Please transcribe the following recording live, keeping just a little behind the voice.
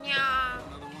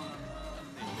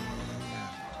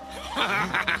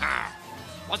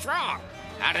What's wrong?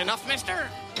 Had enough, mister?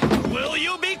 Will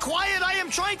you be quiet? I am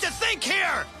trying to think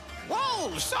here!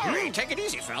 Whoa, sorry. Take it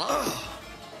easy, fella.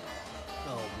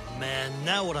 Oh, man,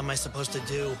 now what am I supposed to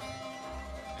do?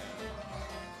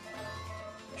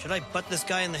 Should I butt this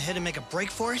guy in the head and make a break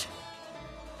for it?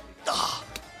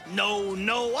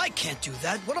 No, I can't do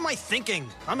that. What am I thinking?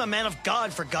 I'm a man of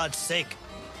God, for God's sake.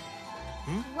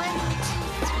 1, 2, 3.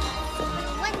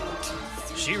 1, 2,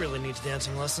 3. She really needs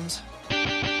dancing lessons.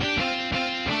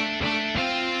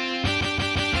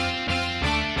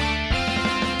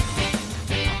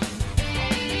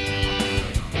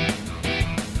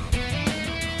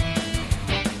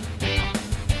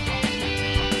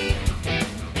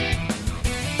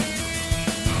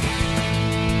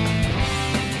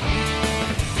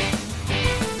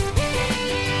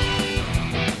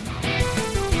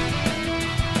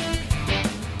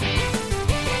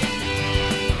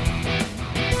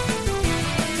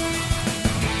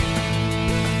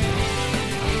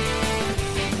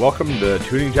 Welcome to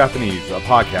Tuning Japanese, a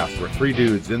podcast where three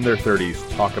dudes in their 30s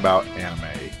talk about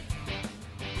anime.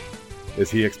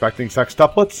 Is he expecting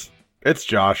sextuplets? It's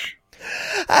Josh.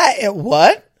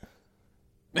 What?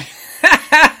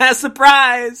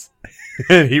 Surprise!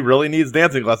 He really needs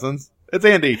dancing lessons. It's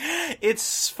Andy.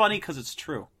 It's funny because it's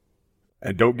true.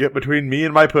 And don't get between me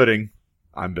and my pudding.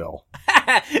 I'm Bill.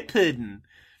 Puddin'.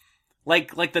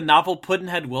 Like the novel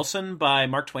Puddinhead Wilson by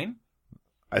Mark Twain?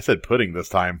 I said pudding this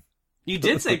time. You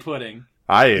did say pudding.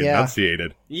 I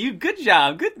enunciated. Good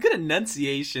job. Good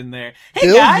enunciation there. Hey,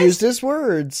 Bill guys. used his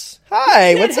words.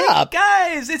 Hi, what's up?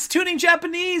 Guys, it's Tuning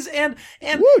Japanese and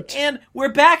Woot.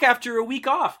 we're back after a week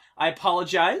off. I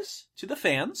apologize to the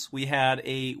fans. We had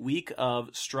a week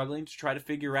of struggling to try to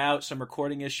figure out some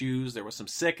recording issues. There was some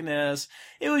sickness.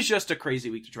 It was just a crazy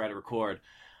week to try to record.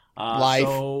 Life.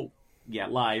 So, yeah,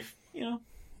 life. You know,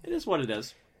 it is what it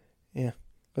is. Yeah.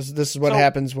 This is what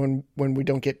happens when we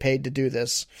don't get paid to do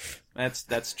this.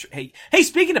 That's true. Hey,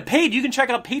 speaking of paid, you can check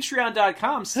out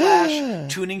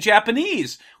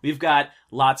patreon.com/tuningjapanese. We've got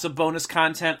lots of bonus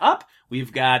content up.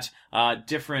 We've got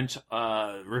different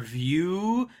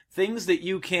review things that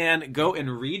you can go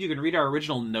and read. You can read our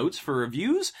original notes for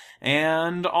reviews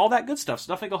and all that good stuff.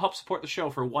 So definitely go help support the show.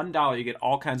 For $1, you get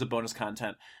all kinds of bonus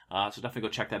content. So definitely go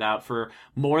check that out. For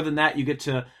more than that, you get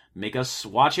to make us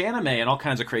watch anime and all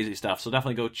kinds of crazy stuff. So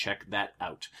definitely go check that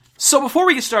out. So before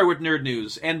we get started with nerd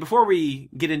news, and before we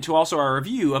get into also our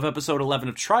review of episode 11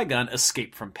 of Trigun,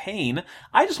 Escape from Pain,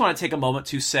 I just want to take a moment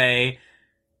to say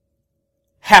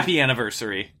happy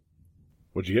anniversary.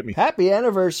 What'd you get me? Happy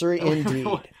anniversary, indeed.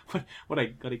 What I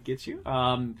gotta get you?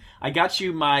 I got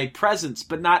you my presents,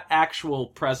 but not actual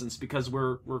presents because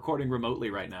we're recording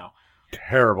remotely right now.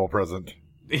 Terrible present.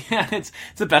 Yeah, it's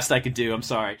the best I could do. I'm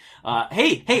sorry.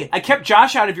 Hey, I kept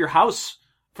Josh out of your house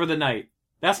for the night.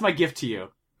 That's my gift to you.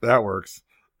 That works.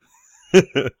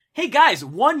 Hey guys,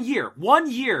 1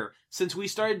 year since we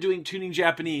started doing Tuning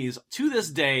Japanese, to this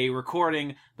day,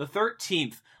 recording the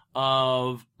 13th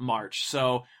of March.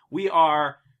 So we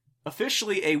are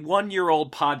officially a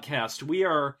 1-year-old podcast. We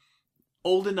are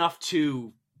old enough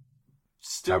to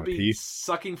still Have a be teeth?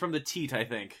 sucking from the teat, I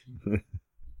think.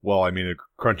 Well, I mean, a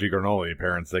crunchy granola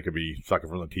parents, they could be sucking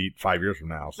from the teat 5 years from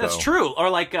now. So. That's true.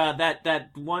 Or like that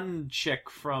one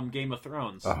chick from Game of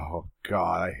Thrones. Oh,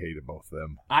 God, I hated both of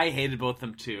them. I hated both of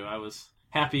them, too. I was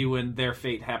happy when their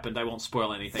fate happened. I won't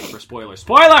spoil anything for spoilers.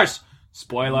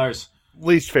 Spoilers!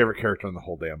 Least favorite character in the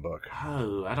whole damn book.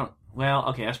 Oh, I don't... Well,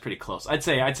 okay, that's pretty close. I'd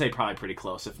say probably pretty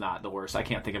close, if not the worst. I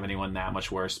can't think of anyone that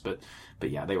much worse, but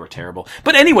yeah, they were terrible.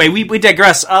 But anyway, we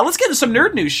digress. Let's get into some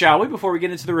nerd news, shall we, before we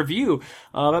get into the review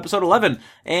of episode 11.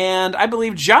 And I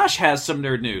believe Josh has some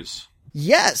nerd news.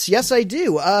 Yes, I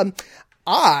do.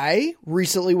 I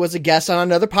recently was a guest on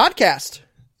another podcast.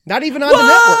 Not even on the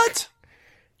network.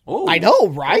 Oh, I know,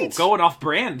 right? Going off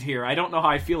brand here. I don't know how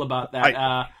I feel about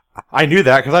that. I knew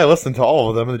that because I listened to all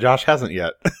of them, and Josh hasn't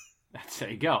yet. There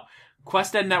you go.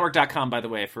 QuestEdNetwork.com, by the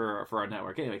way, for our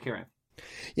network. Anyway, carry on.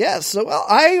 Yeah, so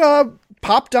I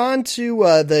popped on to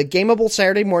the Gameable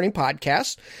Saturday Morning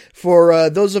podcast. For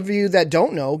those of you that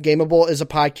don't know, Gameable is a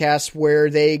podcast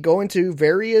where they go into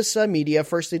various media.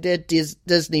 First they did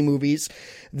Disney movies,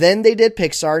 then they did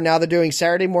Pixar, now they're doing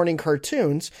Saturday morning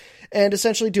cartoons, and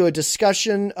essentially do a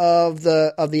discussion of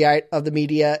the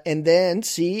media, and then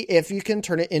see if you can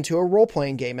turn it into a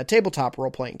role-playing game, a tabletop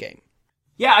role-playing game.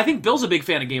 Yeah, I think Bill's a big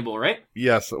fan of Gameable, right?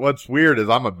 Yes, what's weird is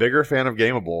I'm a bigger fan of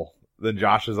Gameable than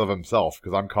Josh is of himself,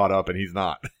 because I'm caught up and he's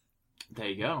not. There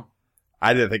you go.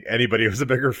 I didn't think anybody was a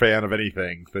bigger fan of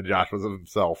anything than Josh was of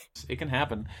himself. It can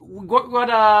happen. What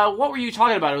were you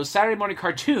talking about? It was Saturday morning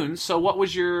cartoons. So what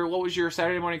was your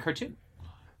Saturday morning cartoon?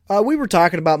 We were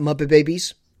talking about Muppet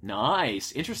Babies.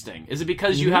 Nice, interesting. Is it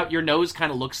because you have your nose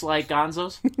kind of looks like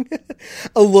Gonzo's?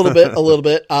 A little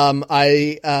bit.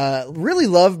 I really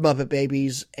love Muppet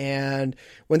Babies, and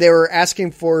when they were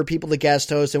asking for people to guest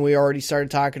host, and we already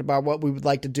started talking about what we would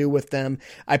like to do with them,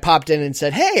 I popped in and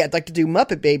said, "Hey, I'd like to do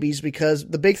Muppet Babies," because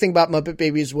the big thing about Muppet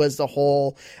Babies was the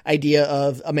whole idea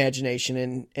of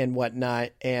imagination and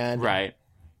whatnot, and Right.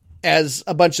 as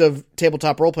a bunch of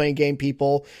tabletop role-playing game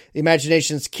people, the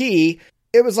imagination's key.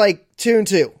 It was like 2 and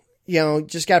 2,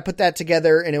 just got to put that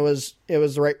together. And it was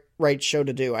the right show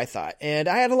to do, I thought. And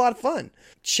I had a lot of fun.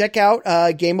 Check out,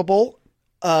 Gameable.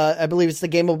 I believe it's the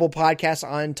Gameable podcast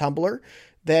on Tumblr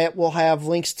that will have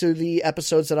links to the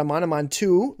episodes that I'm on. I'm on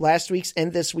 2, last week's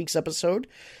and this week's episode.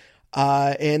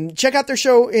 And check out their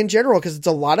show in general, because it's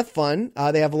a lot of fun.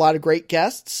 They have a lot of great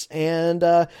guests, and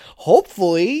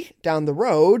hopefully down the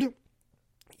road,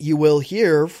 you will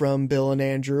hear from Bill and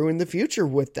Andrew in the future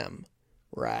with them.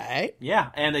 Right? Yeah,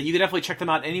 and you can definitely check them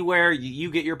out anywhere you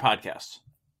get your podcasts.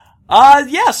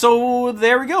 Yeah, so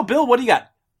there we go. Bill, what do you got?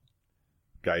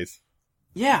 Guys,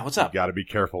 Yeah, what's up? you gotta be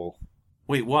careful.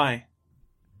 Wait, why?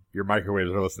 Your microwaves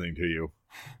are listening to you.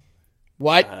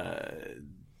 What?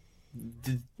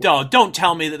 Don't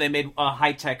tell me that they made a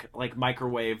high-tech,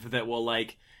 microwave that will,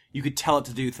 you could tell it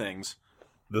to do things.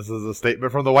 This is a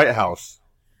statement from the White House.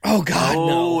 Oh, God, Oh,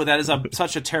 no. that is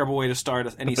such a terrible way to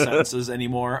start any sentences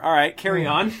anymore. All right, carry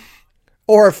on.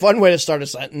 Or a fun way to start a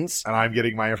sentence. And I'm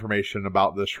getting my information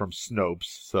about this from Snopes,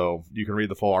 so you can read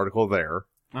the full article there.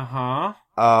 Uh-huh.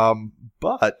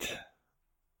 But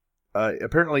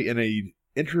apparently in a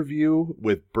interview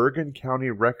with Bergen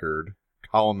County Record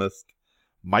columnist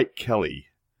Mike Kelly,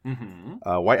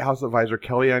 White House advisor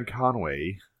Kellyanne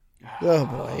Conway Oh,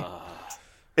 boy.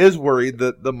 is worried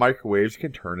that the microwaves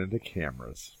can turn into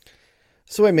cameras.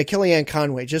 So wait a minute, Kellyanne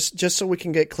Conway, just so we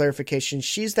can get clarification,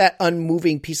 she's that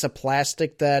unmoving piece of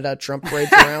plastic that Trump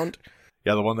parades around?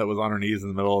 Yeah, the one that was on her knees in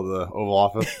the middle of the Oval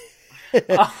Office.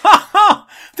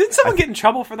 Didn't someone get in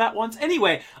trouble for that once?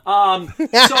 Anyway,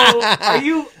 so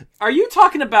are you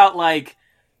talking about like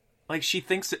she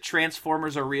thinks that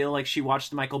Transformers are real, like she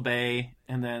watched Michael Bay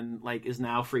and then is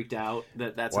now freaked out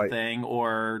that that's a thing,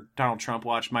 or Donald Trump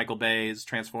watched Michael Bay's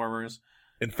Transformers?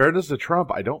 In fairness to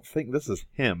Trump, I don't think this is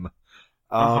him.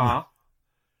 Wow.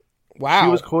 She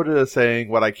was quoted as saying,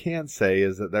 "What I can say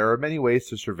is that there are many ways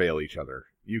to surveil each other.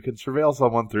 You can surveil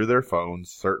someone through their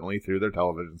phones, certainly through their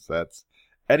television sets,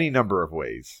 any number of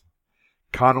ways."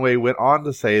 Conway went on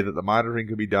to say that the monitoring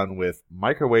could be done with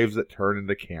microwaves that turn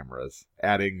into cameras,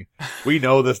 adding, we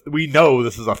know this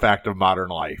is a fact of modern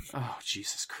life. Oh,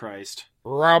 Jesus Christ.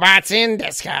 Robots in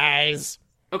disguise.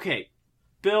 Okay,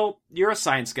 Bill, you're a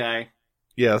science guy.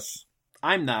 Yes.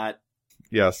 I'm not.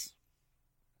 Yes.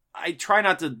 I try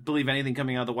not to believe anything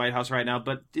coming out of the White House right now,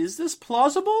 but is this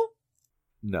plausible?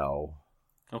 No.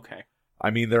 Okay. I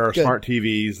mean, there are Good. smart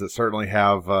TVs that certainly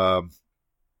have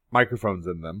microphones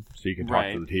in them, so you can talk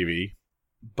Right. to the TV.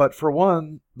 But for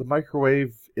one, the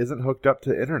microwave isn't hooked up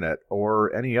to internet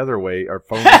or any other way, or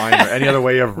phone line, or any other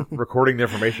way of recording the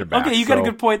information back. Okay, you got a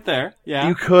So good point there. Yeah.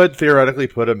 You could theoretically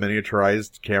put a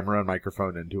miniaturized camera and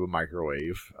microphone into a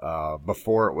microwave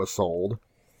before it was sold.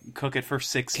 Cook it for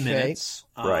 6 Okay. minutes.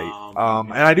 Right.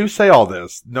 And I do say all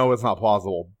this. No, it's not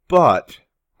plausible. But,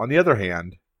 on the other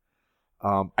hand,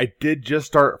 I did just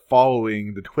start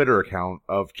following the Twitter account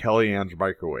of Kellyanne's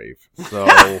Microwave. So,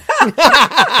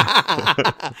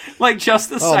 just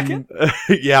the second?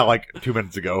 yeah, like 2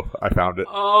 minutes ago, I found it.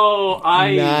 Oh,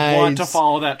 I Nice. want to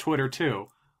follow that Twitter too.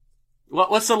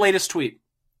 What's the latest tweet?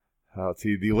 Let's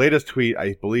see. The latest tweet,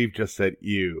 I believe, just said,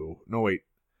 ew. No,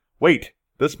 wait.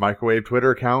 This microwave Twitter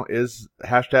account is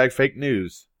hashtag fake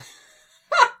news.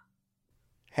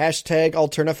 Hashtag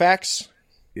Alternafax.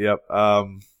 Yep.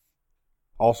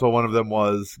 Also, one of them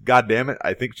was, God damn it,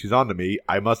 I think she's on to me.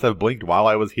 I must have blinked while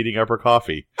I was heating up her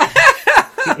coffee.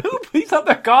 Who heats up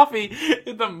their coffee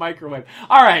in the microwave?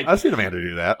 All right. I've seen Amanda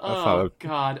do that. That's Oh, not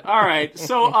God. All right.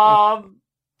 So,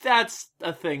 that's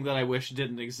a thing that I wish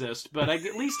didn't exist, but at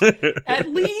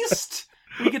least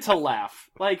we get to laugh.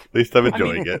 At least I'm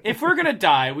enjoying it. If we're gonna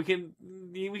die, we can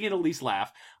at least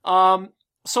laugh.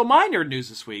 So my nerd news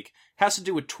this week has to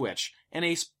do with Twitch and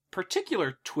a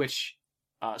particular Twitch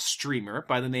streamer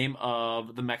by the name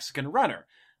of the Mexican Runner.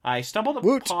 I stumbled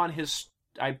upon his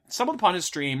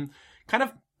stream kind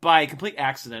of by complete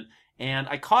accident, and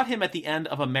I caught him at the end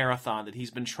of a marathon that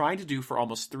he's been trying to do for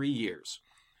almost 3 years.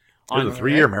 It was a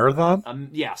 3-year marathon?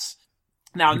 Yes.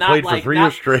 Now, You not played like for 3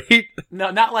 years straight?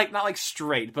 No, not like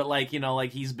straight, but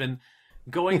he's been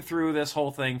going through this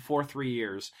whole thing for 3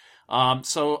 years.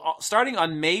 So starting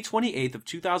on May 28th of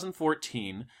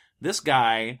 2014, this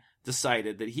guy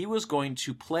decided that he was going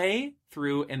to play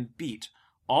through and beat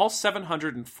all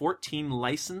 714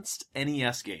 licensed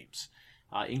NES games,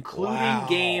 including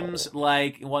games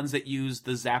like ones that use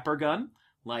the Zapper gun,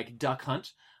 like Duck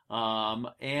Hunt,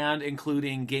 and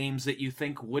including games that you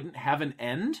think wouldn't have an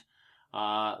end,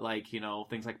 like, you know,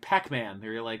 things like Pac-Man.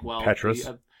 They're like, well,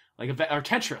 Tetris. Or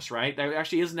Tetris, right? There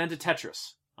actually is an end to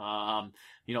Tetris.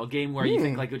 You know, a game where you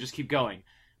think like it'll just keep going.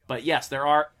 But yes, there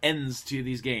are ends to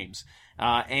these games.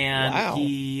 And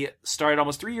he started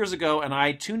almost 3 years ago, and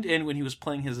I tuned in when he was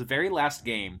playing his very last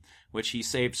game, which he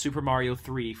saved Super Mario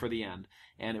 3 for the end.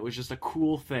 And it was just a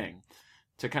cool thing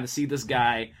to kind of see this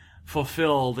guy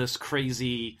fulfill this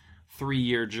crazy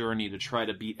 3-year journey to try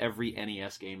to beat every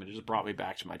NES game. And it just brought me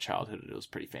back to my childhood. It was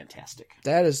pretty fantastic.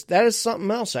 That is something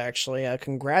else, actually.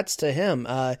 Congrats to him.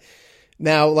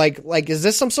 Now, like, is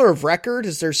this some sort of record?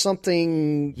 Is there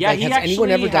something? Yeah, like, he has actually anyone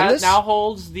ever done this? Now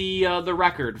holds the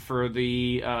record for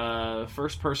the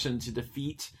first person to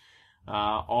defeat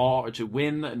to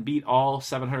win and beat all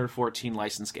 714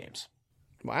 licensed games.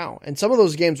 Wow, and some of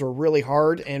those games were really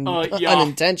hard and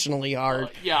unintentionally hard.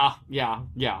 Yeah.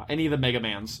 Any of the Mega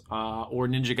Mans, or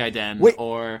Ninja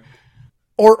Gaiden,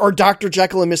 Or Dr.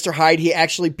 Jekyll and Mr. Hyde. He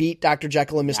actually beat Dr.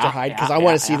 Jekyll and Mr. Hyde because I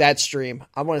want to see that stream.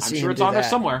 I want to see him do that. I'm sure it's on there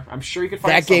somewhere. I'm sure you can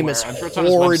find that it somewhere. game is I'm sure it's on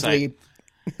his website.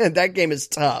 That game is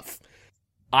tough.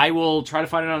 I will try to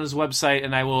find it on his website,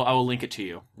 and I will link it to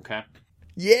you. Okay.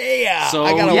 Yeah. So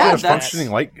I gotta yeah, watch that's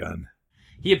functioning light gun.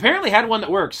 He apparently had one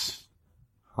that works.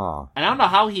 Huh. And I don't know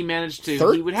how he managed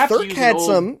to. He would have to use had an old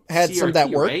some CRT,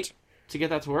 that worked, right, to get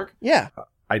that to work. Yeah.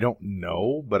 I don't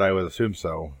know, but I would assume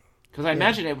so. Because I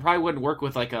imagine it probably wouldn't work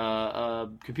with like a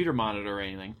computer monitor or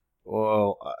anything.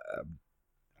 Well,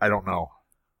 I don't know.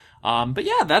 But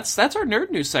yeah, that's our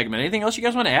nerd news segment. Anything else you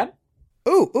guys want to add?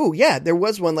 Ooh, yeah. There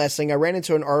was one last thing. I ran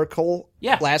into an article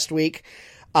last week.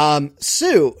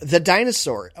 Sue, the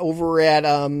dinosaur, over at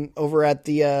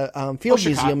the Field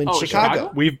Museum in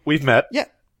Chicago. We've met.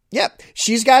 Yeah.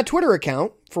 She's got a Twitter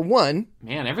account, for one.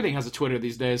 Man, everything has a Twitter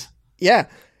these days. Yeah.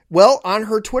 Well, on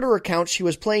her Twitter account, she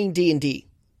was playing D&D.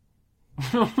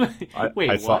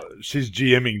 Wait, what? She's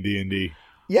GMing D&D.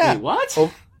 Yeah. Wait,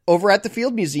 what? Over at the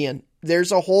Field Museum.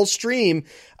 There's a whole stream.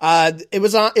 It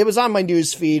was on my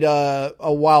news feed a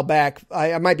while back.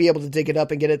 I might be able to dig it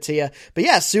up and get it to you. But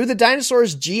yeah, Sue the Dinosaur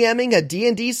is GMing a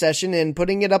D&D session and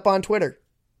putting it up on Twitter.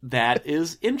 That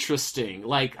is interesting.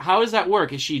 Like, how does that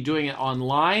work? Is she doing it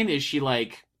online? Is she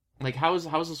like how is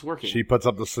this working? She puts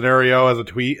up the scenario as a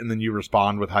tweet, and then you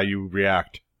respond with how you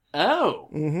react. Oh,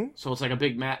 mm-hmm. So it's like a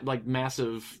big,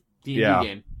 massive D&D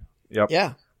game. Yep.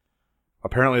 Yeah.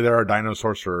 Apparently, there are dino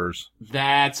sorcerers.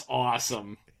 That's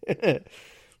awesome.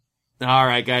 All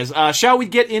right, guys. Shall we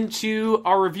get into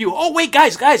our review? Oh, wait,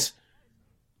 guys.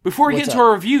 Before we get into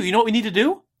our review, you know what we need to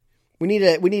do? We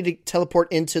need to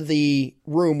teleport into the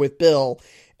room with Bill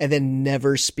and then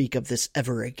never speak of this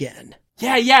ever again.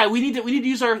 Yeah. We need to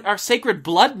use our sacred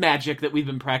blood magic that we've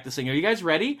been practicing. Are you guys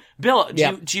ready? Bill,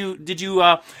 did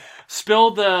you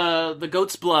spill the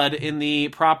goat's blood in the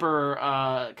proper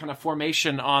kind of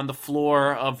formation on the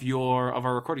floor of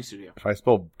our recording studio? If I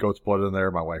spill goat's blood in there,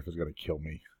 my wife is going to kill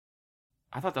me.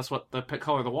 I thought that's what the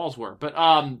color of the walls were, but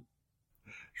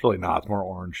it's really not. It's more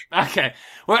orange. Okay.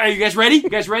 Well, are you guys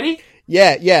ready?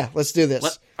 Yeah. Let's do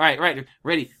this. All right.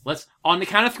 Ready. Let's, on the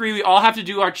count of 3, we all have to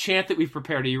do our chant that we've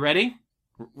prepared. Are you ready?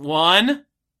 1,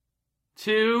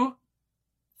 2,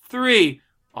 3.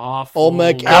 Awful.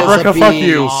 Olmec Abraca, fuck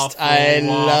you.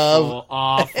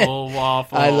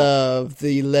 Awful. I love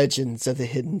the legends of the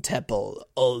hidden temple.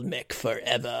 Olmec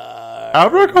forever.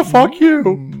 Abraca, fuck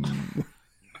you.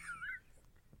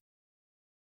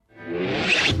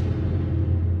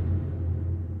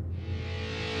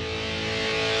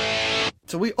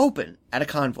 So we open at a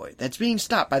convoy that's being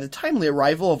stopped by the timely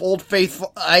arrival of Old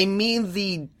Faithful. I mean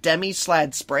the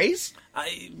demi-slad sprays?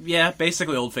 Yeah,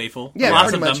 basically Old Faithful. Yeah, Lots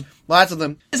pretty of much. them. Lots of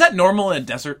them. Is that normal in a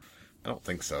desert? I don't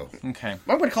think so. Okay.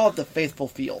 I would call it the Faithful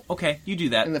Feel. Okay, you do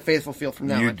that. And the Faithful Feel from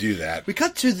now on. You do that. We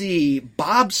cut to the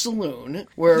Bob Saloon,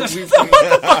 where we... What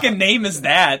the fucking name is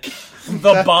that?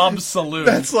 The Bob Saloon.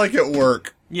 That's like at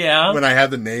work. Yeah. When I had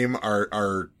the name,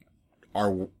 our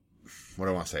what do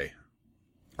I want to say?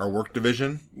 Our work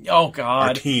division. Oh God.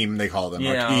 Our team, they call them.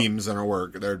 Yeah. Our teams and our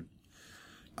work. They're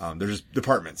just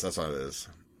departments. That's what it is.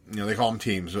 You know, they call them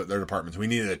teams, but they're departments. We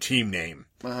needed a team name.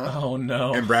 Oh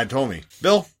no. And Brad told me,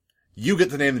 Bill, you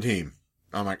get to name the team.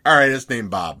 I'm like, all right, it's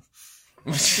named Bob.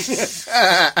 And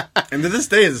to this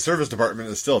day, the service department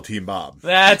is still Team Bob.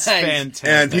 That's fantastic.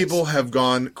 And people have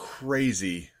gone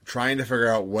crazy trying to figure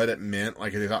out what it meant.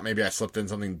 Like, they thought maybe I slipped in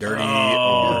something dirty.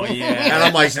 Oh, yeah. And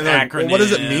I'm like, well, what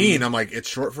does it acronym. mean? I'm like, it's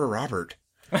short for Robert.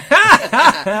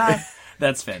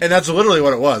 That's fantastic. And that's literally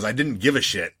what it was. I didn't give a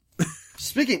shit.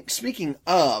 Speaking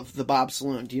of the Bob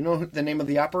Saloon, do you know the name of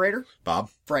the operator? Bob?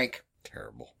 Frank.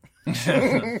 Terrible.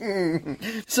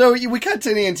 So we cut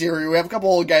to the interior. We have a couple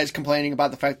old guys complaining about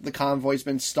the fact that the convoy's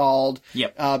been stalled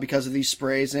because of these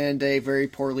sprays, and a very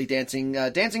poorly dancing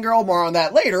girl. More on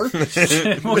that later.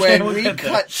 When we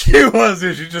cut She was.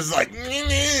 She just like...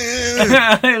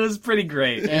 It was pretty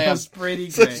great. It was pretty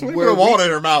great. Put a wallet in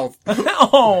her mouth.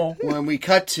 Oh. when we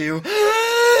cut to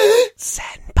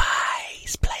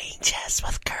Senpai's playing chess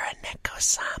with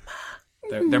Kuroneko-sama.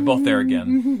 They're both there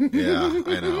again. Yeah,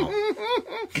 I know.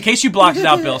 In case you blocked it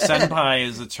out, Bill, senpai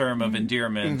is a term of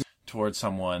endearment towards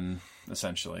someone,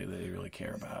 essentially, that you really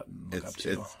care about and look up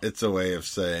to. It's a way of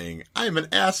saying, I'm an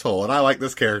asshole and I like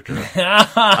this character.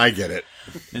 I get it.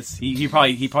 He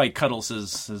probably cuddles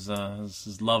his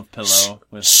love pillow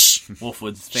with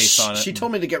Wolfwood's face on it. She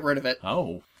told me to get rid of it.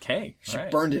 Oh, okay. She All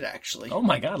right. burned it, actually. Oh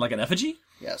my god, like an effigy?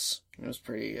 Yes. It was a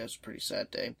pretty sad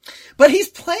day. But he's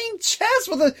playing chess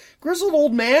with a grizzled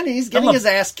old man, and he's getting his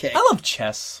ass kicked. I love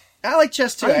chess. I like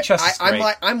chess, too. I think chess is I'm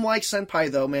great. like Senpai,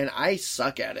 though, man. I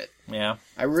suck at it. Yeah.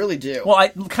 I really do. Well,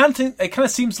 it kind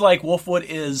of seems like Wolfwood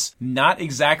is not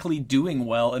exactly doing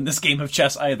well in this game of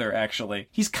chess either, actually.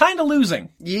 He's kind of losing.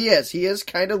 He is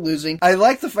kind of losing. I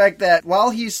like the fact that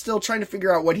while he's still trying to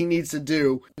figure out what he needs to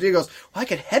do, he goes, well, I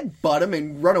could headbutt him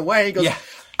and run away. He goes, Yeah.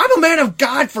 I'm a man of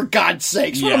God, for God's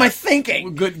sakes. What am I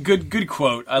thinking? Good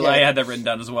quote. I had that written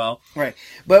down as well. Right.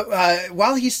 But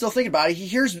while he's still thinking about it, he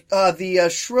hears the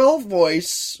shrill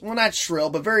voice, well, not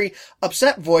shrill, but very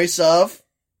upset voice of...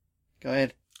 Go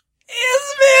ahead.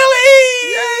 It's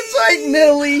Millie! Yeah, it's like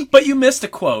Millie. But you missed a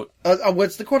quote.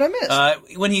 What's the quote I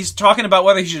missed? When he's talking about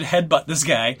whether he should headbutt this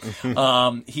guy,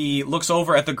 he looks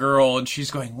over at the girl and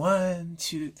she's going 1,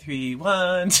 2, 3,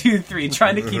 1, 2, 3,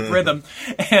 trying to keep rhythm.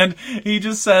 And he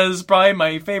just says probably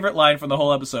my favorite line from the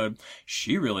whole episode.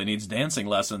 She really needs dancing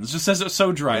lessons. Just says it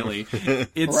so dryly.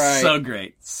 It's Right. so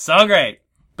great. So great.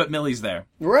 But Millie's there.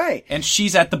 Right. And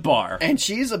she's at the bar. And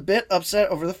she's a bit upset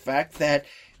over the fact that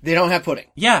they don't have pudding.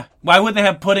 Yeah. Why would they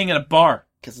have pudding in a bar?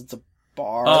 Because it's a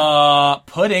bar.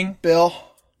 Pudding. Bill,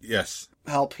 Yes.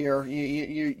 help here.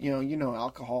 You know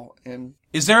alcohol. And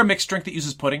Is there a mixed drink that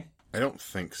uses pudding? I don't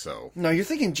think so. no, you're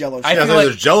thinking Jell-O. I Yeah, feel like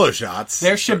there's Jell-O shots.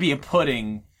 there should be a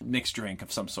pudding mixed drink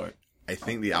of some sort. I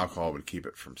think the alcohol would keep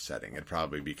it from setting. It'd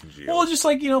probably be congealed. Well, just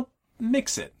like,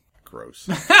 mix it. Gross.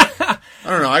 I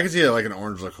don't know. I could see like an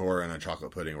orange liqueur and a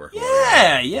chocolate pudding working.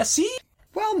 Yeah, see?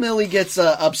 Well, Millie gets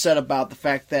upset about the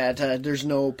fact that there's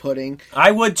no pudding.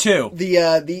 I would too.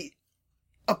 The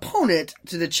opponent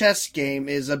to the chess game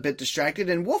is a bit distracted,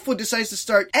 and Wolfwood decides to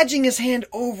start edging his hand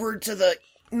over to the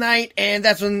knight, and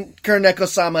that's when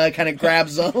Kuroneko-sama kind of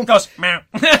grabs him. Goes, meow.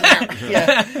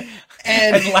 Yeah.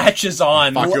 And latches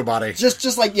on. Fuck your body.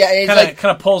 Just like, yeah, and Kind he's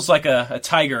of pulls like a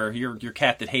tiger, your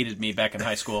cat that hated me back in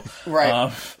high school.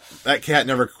 Right. That cat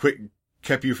never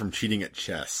kept you from cheating at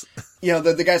chess.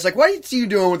 the guy's like, what are you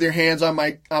doing with your hands on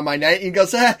my knight? And he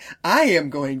goes, I am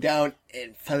going down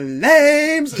in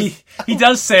flames. He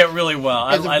does say it really well.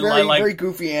 It's I a very, like very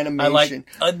goofy I animation.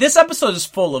 like this episode is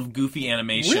full of goofy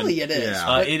animation. Really, it is. Yeah.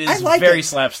 But It I is like very it.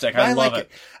 slapstick. I love like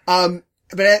it.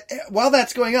 But while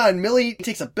that's going on, Millie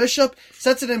takes a bishop,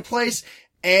 sets it in place,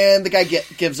 and the guy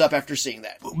gives up after seeing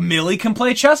that. Millie can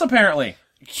play chess apparently.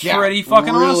 Yeah, Pretty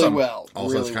fucking really awesome. Well.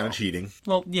 Also, really it's kind well. of cheating.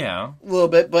 Well, yeah. A little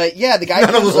bit, but yeah, the guy Not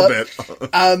a gives little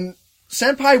up. bit.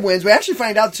 Senpai wins. We actually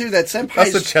find out too that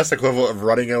That's the Senpai's chess equivalent of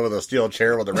running in with a steel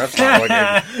chair with the refs not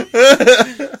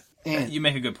looking. You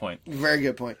make a good point. very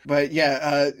good point. But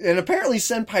yeah, and apparently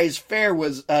Senpai's fair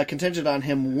was contingent on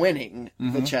him winning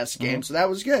the chess game, so that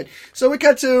was good. So we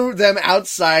cut to them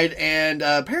outside, and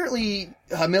apparently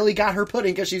Millie got her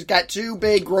pudding because she's got 2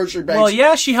 big grocery bags. Well,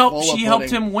 yeah, she helped. full of She helped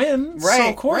pudding. him win. So Right,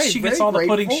 of course right, she gets very all the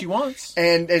pudding grateful. she wants.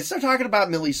 And they start talking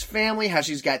about Millie's family, how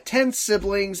she's got 10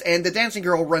 siblings, and the dancing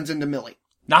girl runs into Millie.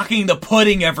 Knocking the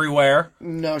pudding everywhere.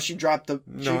 No, she dropped the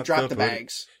Not the pudding.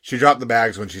 bags. She dropped the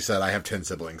bags when she said, I have 10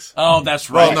 siblings. Oh, that's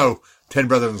right. Well, no, 10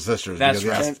 brothers and sisters. That's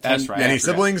because right. he asked, That's right. Any I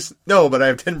forgot. siblings? No, but I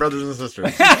have 10 brothers and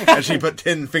sisters. And she put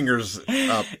 10 fingers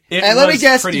up. It And let me was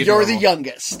guess, pretty you're the adorable.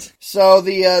 youngest. So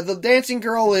the dancing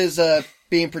girl is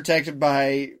being protected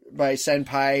by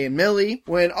Senpai and Millie,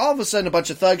 when all of a sudden a bunch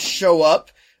of thugs show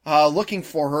up looking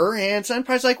for her, and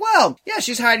Senpai's like, well, yeah,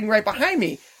 she's hiding right behind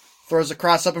me. Throws a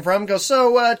cross up in front of him and goes,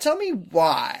 so tell me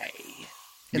why.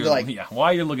 And they're like, yeah, why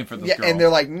are you looking for this girl? And they're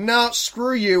like, no,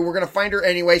 screw you. We're going to find her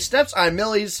anyway. Steps on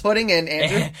Millie's pudding and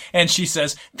Andrew. And she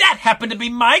says, that happened to be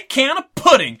my can of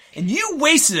pudding, and you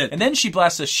wasted it. And then she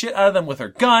blasts the shit out of them with her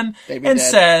gun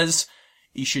says,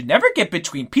 you should never get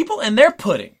between people and their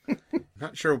pudding. I'm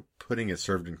not sure pudding is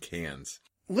served in cans.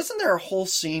 Wasn't there a whole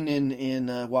scene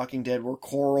in Walking Dead where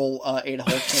Coral ate a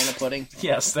whole can of pudding?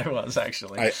 Yes, there was,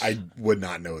 actually. I would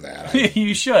not know that.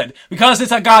 You should. Because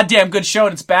it's a goddamn good show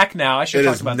and it's back now. I should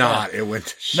talk about that. It is not. It went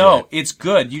to shit. No, it's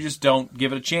good. You just don't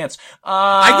give it a chance.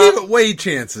 I gave it way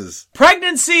chances.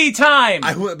 Pregnancy time!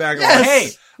 I went back and Yes.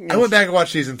 watched. I went back and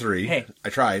watched season 3. Hey. I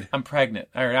tried. I'm pregnant.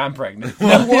 Or I'm pregnant.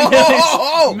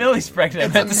 Whoa! Millie's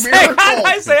pregnant. It's a I miracle.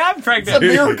 I say I'm It's pregnant. a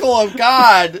miracle of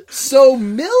God. So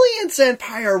Millie and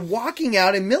Senpai are walking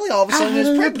out, and Millie all of a sudden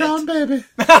is pregnant.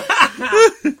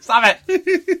 baby. Stop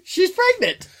it. She's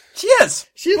pregnant. She is.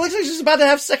 She looks like she's about to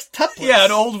have sextuplets. Yeah,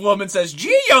 an old woman says,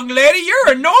 gee, young lady,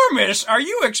 you're enormous. Are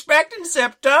you expecting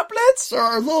septuplets? So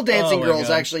our little dancing Oh my girl is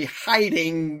God. actually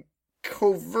hiding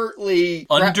covertly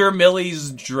Under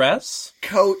Millie's dress?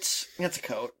 coat. That's a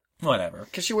coat. Whatever.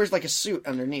 Because she wears like a suit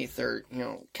underneath, or,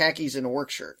 khakis and a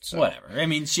work shirt. So. Whatever. I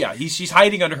mean, yeah, she's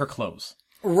hiding under her clothes.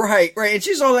 Right. And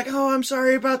she's all like, oh, I'm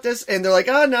sorry about this. And they're like,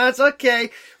 oh, no, it's okay.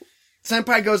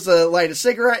 Senpai goes to light a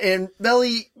cigarette, and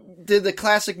Millie did the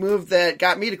classic move that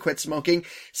got me to quit smoking.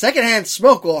 Secondhand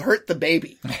smoke will hurt the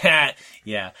baby.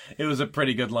 Yeah, it was a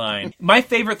pretty good line. My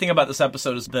favorite thing about this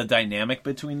episode is the dynamic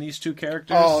between these two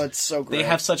characters. Oh, it's so great. They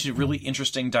have such a really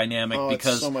interesting dynamic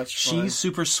because it's so much fun. she's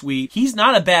super sweet. He's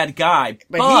not a bad guy,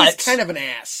 but he's kind of an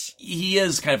ass. he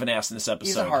is kind of an ass in this episode.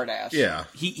 He's a hard ass. Yeah.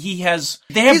 He has.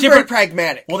 They have He's different. very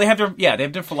pragmatic. Well, they have different. Yeah, they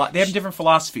have different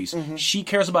philosophies. Mm-hmm. She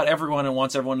cares about everyone and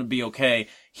wants everyone to be okay.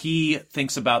 He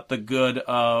thinks about the good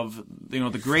of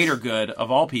the greater good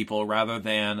of all people rather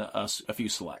than a few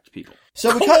select people.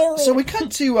 So we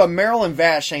cut to Meryl and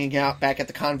Vash hanging out back at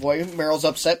the convoy. Meryl's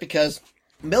upset because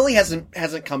Millie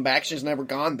hasn't come back. She's never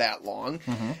gone that long.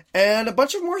 Mm-hmm. And a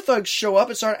bunch of more thugs show up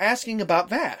and start asking about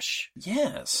Vash.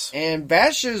 Yes. And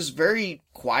Vash is very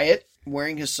quiet,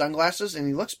 wearing his sunglasses, and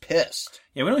he looks pissed.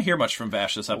 Yeah, we don't hear much from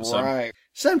Vash this episode. Right.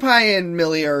 Senpai and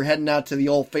Millie are heading out to the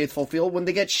Old Faithful field when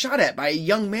they get shot at by a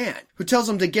young man who tells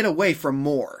them to get away from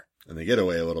Moore. And they get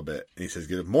away a little bit. And he says,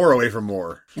 get more away from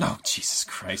more. Oh, Jesus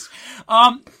Christ.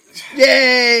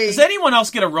 Yay! Does anyone else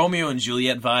get a Romeo and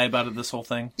Juliet vibe out of this whole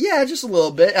thing? Yeah, just a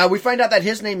little bit. We find out that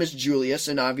his name is Julius,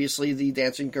 and obviously the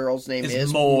dancing girl's name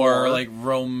is more like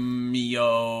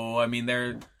Romeo. I mean,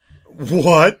 they're...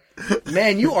 What?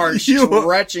 Man, you are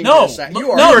stretching No, this out. no,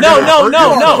 You are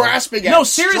no. grasping at No,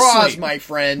 seriously. straws, my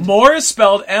friend. Moore is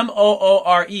spelled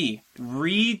M-O-O-R-E.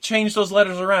 Change those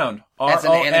letters around. As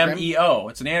an anagram? R-O-M-E-O.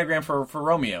 It's an anagram for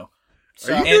Romeo.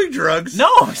 Are you doing drugs? No,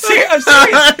 I'm serious.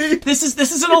 This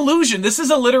is an illusion. This is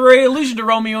a literary illusion to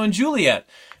Romeo and Juliet.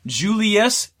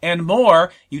 Julius and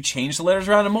Moore, you change the letters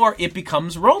around to Moore, it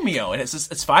becomes Romeo. And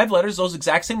it's 5 letters. Those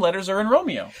exact same letters are in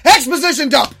Romeo. Exposition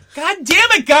dump! God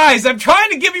damn it, guys! I'm trying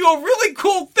to give you a really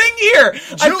cool thing here.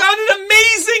 I found an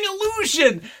amazing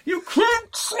illusion. You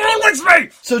can't silence me.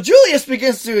 So Julius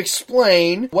begins to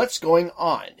explain what's going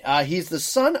on. He's the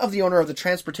son of the owner of the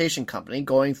transportation company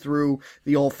going through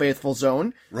the Old Faithful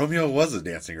zone. Romeo was a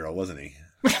dancing girl, wasn't he?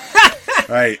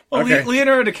 Right. Well, Okay.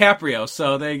 Leonardo DiCaprio,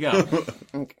 so there you go.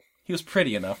 He was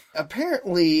pretty enough.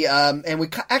 Apparently, and we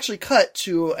actually cut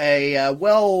to a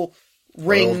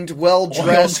well-ringed,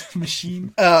 well-dressed Oiled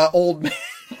machine. old man.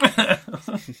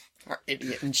 Our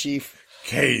idiot in chief.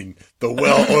 Kane, the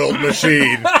well-oiled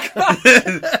machine.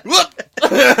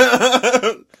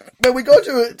 But we go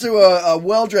to a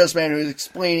well-dressed man who's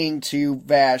explaining to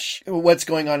Vash what's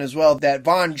going on as well, that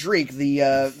Von Dreek,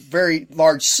 the very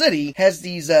large city, has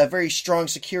these very strong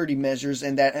security measures,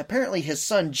 and that apparently his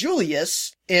son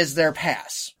Julius is their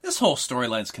pass. This whole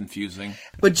storyline's confusing.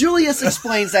 But Julius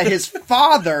explains that his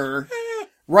father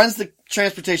runs the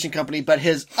transportation company, but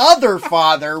his other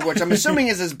father, which I'm assuming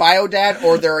is his bio dad,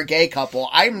 or they're a gay couple,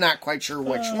 I'm not quite sure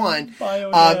which one,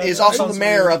 is also the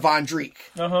mayor of Von Dreek.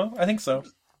 I think so.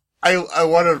 I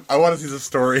want to see the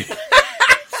story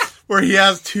where he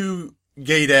has 2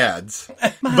 gay dads,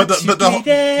 but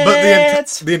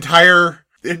the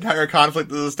entire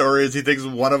conflict of the story is he thinks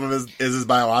one of them is his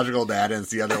biological dad and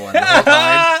it's the other one the whole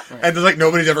time, and the's like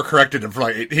nobody's ever corrected him for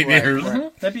like 18 years. Mm-hmm.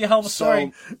 That'd be a hell of a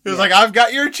story. It was like, I've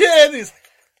got your chin. He's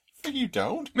like, you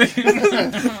don't.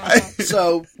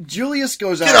 So Julius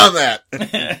goes Get out. on that.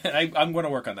 I'm going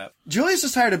to work on that. Julius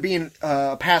is tired of being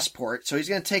a passport, so he's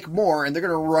going to take more, and they're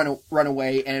going to run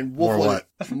away. And Wolf More what?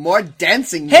 More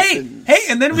dancing. Hey, missions.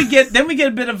 and then we get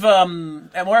a bit of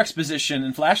more exposition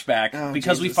and flashback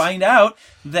because we Jesus. find out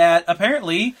that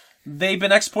apparently they've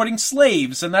been exporting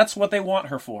slaves, and that's what they want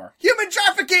her for. Human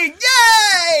trafficking!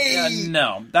 Yay!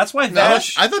 No. That's why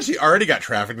Vash... I thought she already got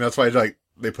trafficked. That's why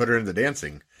they put her into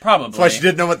dancing. Probably. That's why she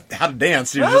didn't know how to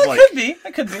dance. She was Well, just it like, could be.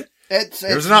 It could be.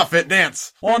 There's an outfit,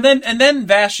 dance. Well, and then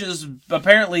Vash is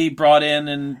apparently brought in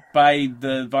and by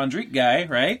the Von Dreek guy,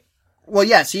 right? Well,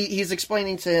 yes, he's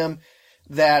explaining to him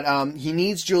that he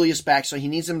needs Julius back, so he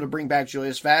needs him to bring back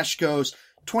Julius. Vash goes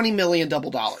 $20 million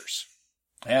double dollars.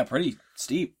 Yeah, pretty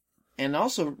steep. And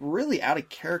also really out of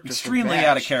character Extremely for Vash.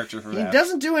 out of character for He Vash.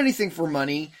 doesn't do anything for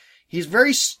money. He's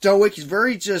very stoic. He's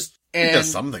very just... He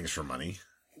does some things for money.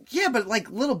 Yeah, but like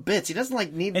little bits. He doesn't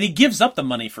like need... And he gives up the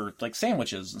money for like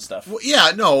sandwiches and stuff. Well,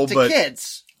 yeah, no, to but...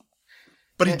 kids.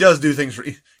 But he does do things for...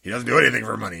 He doesn't do anything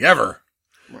for money, ever.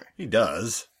 Right. He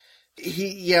does.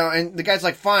 And the guy's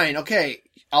like, fine, okay,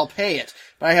 I'll pay it.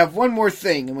 But I have one more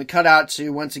thing. And we cut out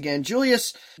to, once again,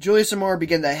 Julius and Mora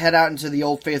begin to head out into the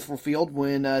Old Faithful field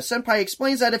when Senpai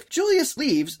explains that if Julius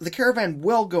leaves, the caravan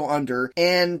will go under,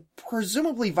 and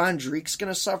presumably Von Dreek's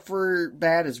gonna suffer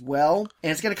bad as well,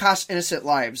 and it's gonna cost innocent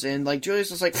lives. And like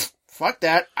Julius is like, fuck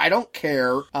that, I don't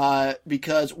care,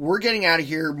 because we're getting out of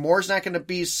here. Mora's not gonna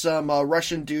be some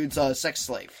Russian dude's sex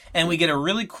slave. And we get a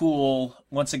really cool,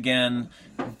 once again,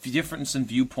 difference in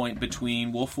viewpoint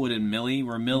between Wolfwood and Millie,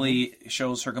 where Millie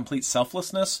shows her complete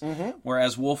selflessness,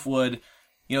 whereas Wolfwood,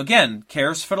 again,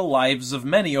 cares for the lives of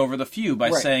many over the few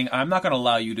by saying, I'm not going to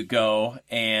allow you to go,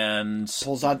 and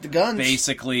pulls out the guns.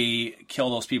 Basically kill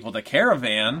those people at the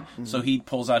caravan. So he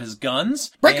pulls out his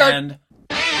guns. Break and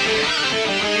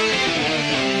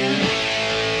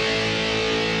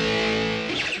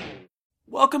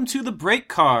Welcome to the Break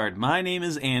Card. My name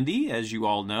is Andy, as you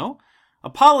all know.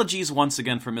 Apologies once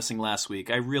again for missing last week.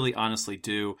 I really honestly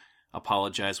do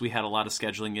apologize. We had a lot of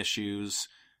scheduling issues,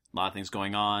 a lot of things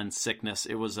going on, sickness.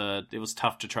 It was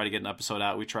tough to try to get an episode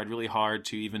out. We tried really hard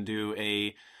to even do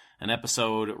an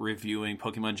episode reviewing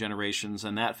Pokemon Generations,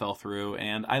 and that fell through.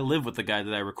 And I live with the guy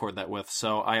that I record that with,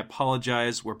 so I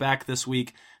apologize. We're back this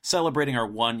week celebrating our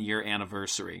 1-year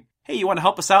anniversary. Hey, you want to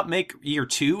help us out make year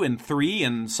 2 and 3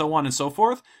 and so on and so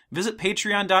forth? Visit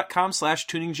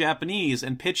patreon.com/tuningjapanese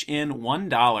and pitch in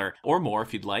 $1 or more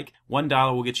if you'd like.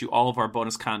 $1 will get you all of our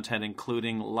bonus content,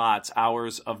 including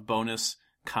hours of bonus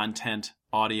content,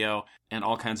 audio, and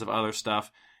all kinds of other stuff.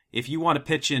 If you want to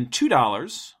pitch in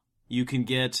 $2, you can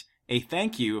get a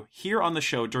thank you here on the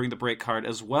show during the break card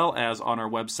as well as on our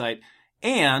website,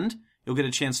 and you'll get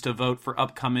a chance to vote for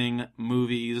upcoming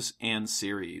movies and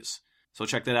series. So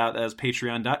check that out as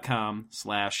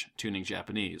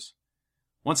patreon.com/tuningjapanese.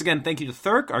 Once again, thank you to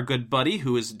Thurk, our good buddy,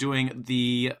 who is doing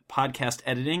the podcast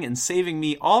editing and saving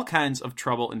me all kinds of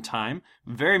trouble and time.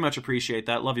 Very much appreciate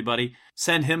that. Love you, buddy.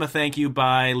 Send him a thank you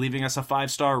by leaving us a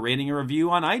 5-star rating and review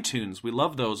on iTunes. We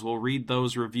love those. We'll read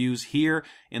those reviews here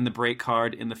in the break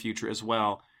card in the future as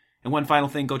well. And one final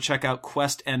thing, go check out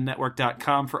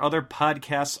questendnetwork.com for other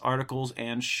podcasts, articles,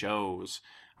 and shows.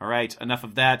 All right, enough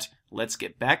of that. Let's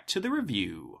get back to the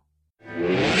review.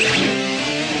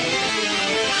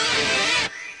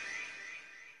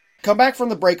 Come back from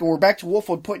the break, and we're back to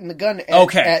Wolfwood putting the gun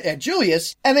at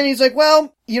Julius. And then he's like,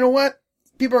 well, you know what?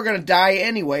 People are going to die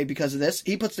anyway because of this.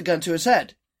 He puts the gun to his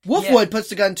head. Wolfwood puts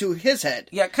the gun to his head.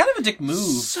 Yeah, kind of a dick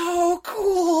move. So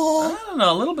cool. I don't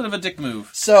know, a little bit of a dick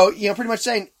move. So, pretty much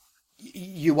saying,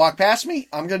 you walk past me,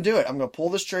 I'm going to do it. I'm going to pull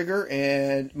this trigger,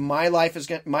 and my life is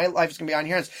going to be on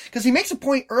your hands. Because he makes a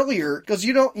point earlier, because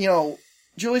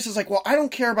Julius is like, well, I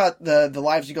don't care about the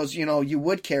lives. He goes, you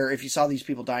would care if you saw these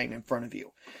people dying in front of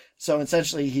you. So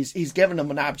essentially, he's giving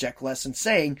them an object lesson,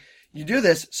 saying, you do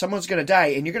this, someone's going to die,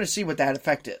 and you're going to see what that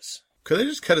effect is. Could they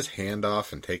just cut his hand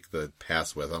off and take the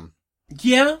pass with him?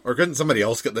 Yeah. Or couldn't somebody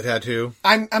else get the tattoo?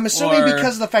 I'm assuming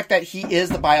because of the fact that he is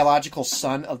the biological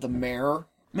son of the mayor.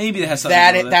 Maybe that has something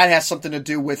to do with it. That has something to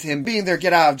do with him being their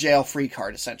get out of jail free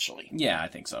card, essentially. Yeah, I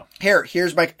think so.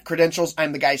 Here's my credentials.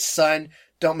 I'm the guy's son.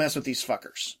 Don't mess with these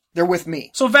fuckers. They're with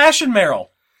me. So Vash and Meryl.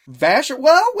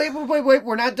 Well, wait.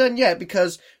 We're not done yet,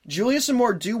 because Julius and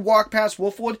Moore do walk past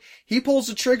Wolfwood. He pulls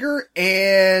the trigger,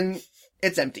 and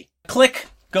it's empty. Click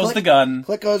goes the gun.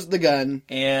 Click goes the gun.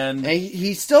 And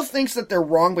he still thinks that they're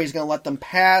wrong, but he's going to let them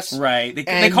pass. Right.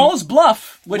 They call his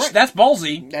bluff, which that's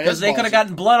ballsy, because they could have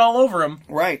gotten blood all over him.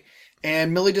 Right.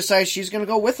 And Millie decides she's going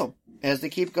to go with them as they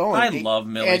keep going. I love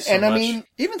Millie so much. And I mean,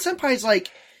 even Senpai's like,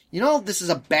 this is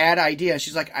a bad idea.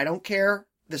 She's like, I don't care.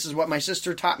 This is what my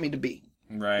sister taught me to be.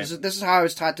 Right. This is how I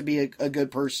was taught to be a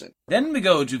good person. Then we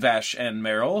go to Vash and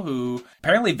Meryl, who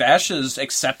apparently Vash has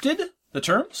accepted the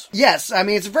terms. Yes, I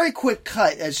mean it's a very quick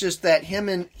cut. It's just that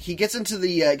he gets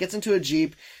into a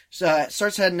Jeep.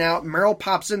 starts heading out. Meryl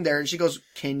pops in there and she goes,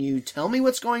 "Can you tell me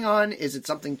what's going on? Is it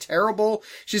something terrible?"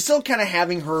 She's still kind of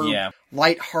having her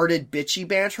lighthearted, bitchy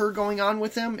banter going on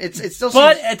with him. It's still,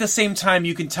 but at the same time,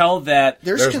 you can tell that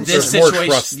there's this more situation,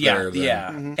 trust there.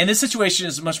 And this situation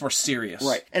is much more serious,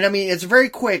 right? And I mean, it's a very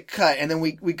quick cut, and then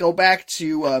we go back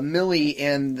to Millie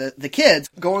and the kids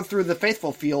going through the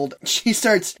Faithful Field. She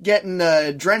starts getting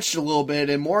drenched a little bit,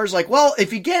 and Moore's like, "Well,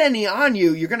 if you get any on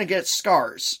you, you're gonna get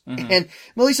scars." And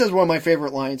Millie says one of my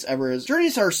favorite lines ever is,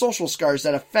 "Journeys are social scars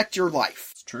that affect your life."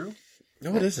 It's true.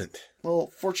 No, it isn't.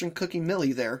 Little fortune cookie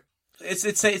Millie there.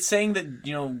 It's saying that,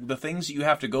 the things that you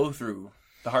have to go through,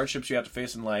 the hardships you have to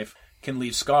face in life, can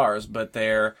leave scars, but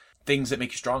they're things that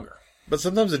make you stronger. But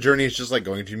sometimes the journey is just like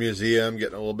going to a museum,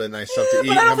 getting a little bit of nice stuff to eat,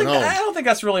 and I coming home. I don't think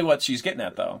that's really what she's getting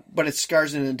at, though. But it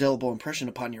scars an indelible impression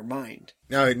upon your mind.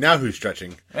 Now who's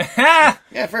stretching?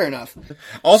 Yeah, fair enough.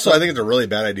 Also, I think it's a really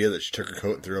bad idea that she took her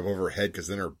coat and threw it over her head, because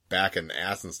then her back and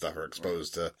ass and stuff are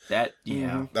exposed to that.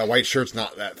 Yeah, that white shirt's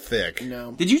not that thick.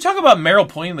 No. Did you talk about Meryl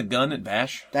pointing the gun at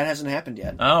Vash? That hasn't happened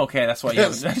yet. Oh, okay, that's why you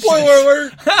haven't. Spoiler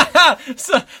alert!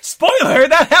 Spoiler,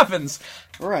 that happens.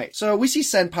 All right, so we see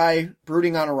Senpai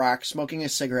brooding on a rock, smoking a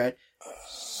cigarette.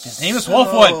 His name is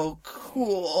Wolfwood. Oh,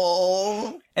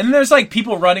 cool. And then there's like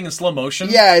people running in slow motion.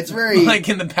 Yeah, it's very like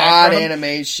in the background. odd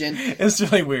animation. It's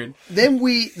really weird. Then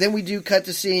we do cut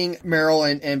to seeing Meryl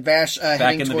and Vash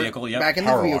back in the vehicle. Yeah, back in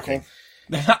the vehicle.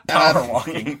 They're not power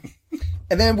walking.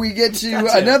 And then we get to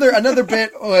another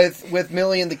bit with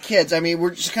Millie and the kids. I mean,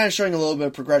 we're just kind of showing a little bit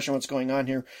of progression of what's going on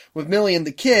here with Millie and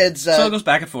the kids. So it goes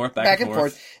back and forth, back and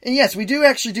forth. And yes, we do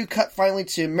cut finally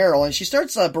to Meryl, and she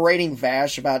starts berating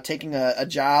Vash about taking a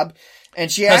job. And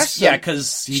she asks him. Yeah,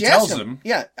 because he tells him.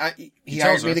 Yeah, he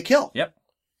hired me to kill. Yep.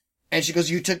 And she goes,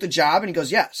 "You took the job?" And he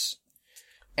goes, "Yes."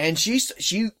 And she's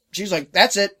like,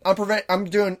 "That's it.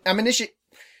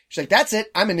 She's like, "That's it.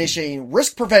 I'm initiating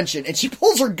risk prevention." And she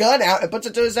pulls her gun out and puts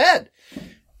it to his head.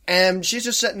 And she's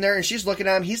just sitting there and she's looking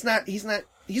at him. He's not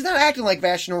acting like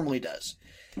Vash normally does.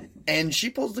 And she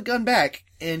pulls the gun back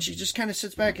and she just kind of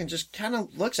sits back and just kind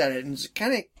of looks at it and is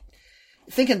kind of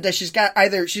thinking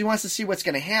that she wants to see what's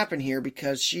going to happen here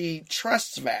because she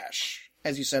trusts Vash,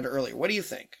 as you said earlier. What do you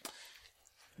think?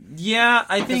 Yeah,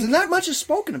 I think not much is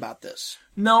spoken about this.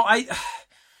 No,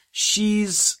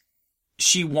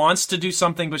 she wants to do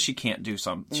something, but she can't do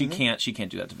something. She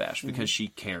can't do that to Vash because she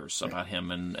cares about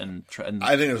him and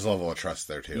I think there's a level of trust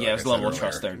there too. Yeah, there's a level of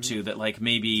trust there too. That like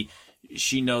maybe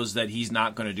she knows that he's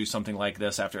not going to do something like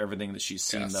this after everything that she's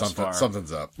seen thus far.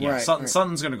 Something's up. Yeah,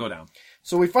 something's going to go down.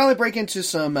 So we finally break into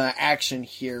some action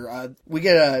here. We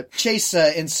get a chase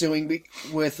ensuing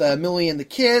with Millie and the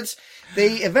kids.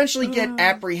 They eventually get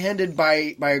apprehended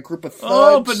by a group of thugs.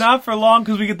 Oh, but not for long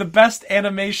because we get the best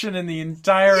animation in the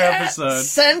entire episode.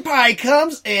 Senpai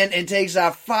comes in and takes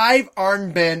out 5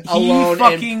 armed men alone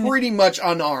and pretty much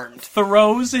unarmed.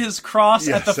 Throws his cross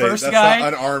at the first guy. That's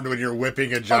not unarmed when you're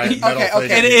whipping a giant metal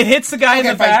thing. And it hits the guy in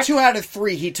the back. 2 out of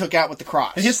 3 he took out with the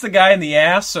cross. It hits the guy in the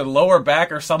ass or lower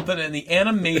back or something, and the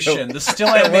animation, the still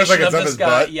animation of this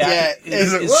guy,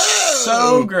 is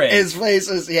so great. His face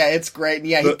is, it's great.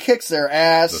 Yeah, he kicks their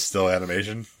ass. The still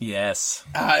animation? Yes.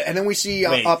 And then we see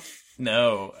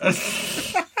No.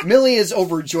 Millie is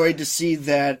overjoyed to see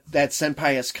that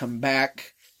Senpai has come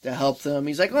back to help them.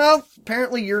 He's like, "Well,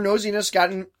 apparently your nosiness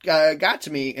got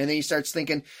to me." And then he starts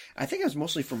thinking, "I think it was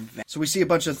mostly from Vash." So we see a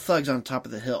bunch of thugs on top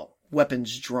of the hill,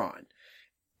 weapons drawn.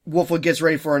 Wolfwood gets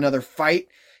ready for another fight.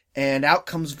 And out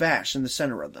comes Vash in the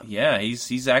center of them. Yeah,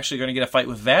 he's actually going to get a fight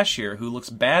with Vash here, who looks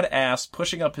badass,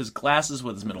 pushing up his glasses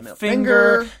with his middle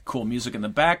finger. Cool music in the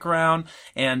background,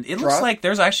 and it looks like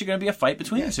there's actually going to be a fight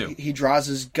between the two. He draws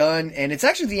his gun, and it's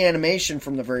actually the animation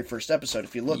from the very first episode,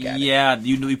 if you look at it. Yeah,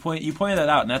 you pointed that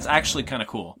out, and that's actually kind of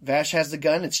cool. Vash has the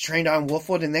gun, it's trained on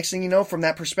Wolfwood, and next thing you know, from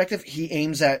that perspective, he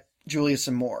aims at Julius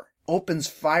and Moore. Opens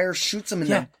fire, shoots him in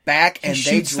the back, and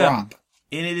they drop.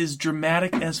 And it is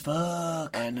dramatic as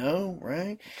fuck. I know,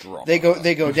 right? Drama. They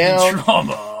go down.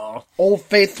 Drama. Old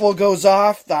Faithful goes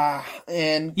off,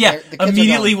 and the kids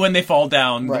immediately when they fall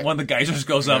down, one of the geysers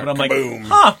goes up, and I'm like,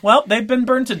 well, they've been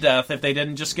burned to death if they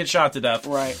didn't just get shot to death.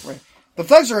 Right. The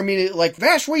thugs are immediately like,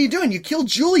 "Vash, what are you doing? You killed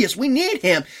Julius. We need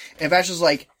him." And Vash is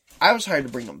like, "I was hired to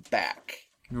bring him back."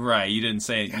 Right. You didn't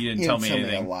tell me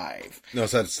anything. Alive. No, it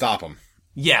said stop him.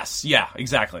 Yes. Yeah.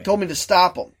 Exactly. Told me to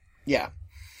stop him. Yeah.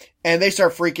 And they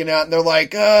start freaking out, and they're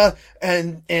like,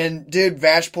 and dude,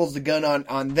 Vash pulls the gun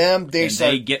on them. They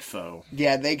get faux.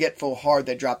 Yeah, they get faux hard.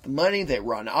 They drop the money, they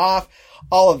run off,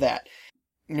 all of that.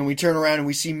 And we turn around and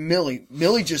we see Millie.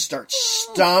 Millie just starts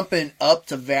stomping up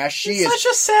to Vash. She is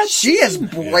such a sad She scene. is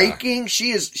breaking. Yeah.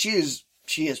 She is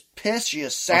pissed. She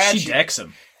is sad. She decks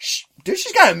him. Dude,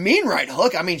 she's got a mean right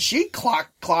hook. I mean, she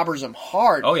clobbers him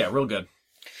hard. Oh, yeah, real good.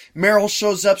 Meryl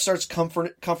shows up, starts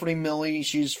comforting Millie.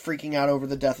 She's freaking out over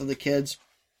the death of the kids.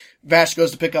 Vash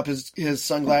goes to pick up his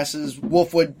sunglasses.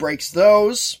 Wolfwood breaks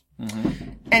those. Mm-hmm.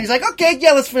 And he's like, okay,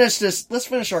 yeah, let's finish this. Let's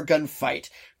finish our gunfight.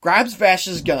 Grabs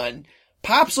Vash's gun,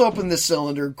 pops open the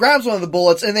cylinder, grabs one of the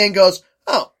bullets, and then goes,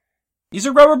 oh. These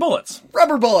are rubber bullets.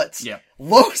 Rubber bullets. Yeah.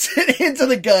 Loads it into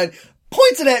the gun,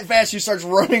 points it at Vash, who starts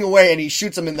running away, and he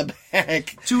shoots him in the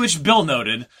back. To which Bill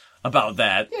noted about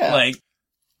that. Yeah. Like,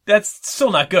 that's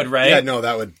still not good, right? Yeah, no,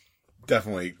 that would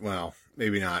definitely, well,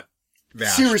 maybe not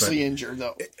Vash. Seriously injured,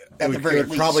 though. It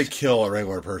would probably kill a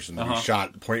regular person to be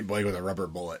shot point blank with a rubber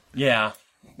bullet. Yeah.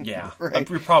 Yeah. Right.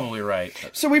 You're probably right.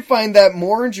 So we find that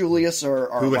Moore and Julius are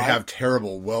who would alive. have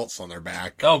terrible welts on their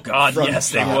back. Oh, God,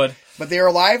 yes, they would. But they are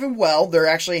alive and well. They're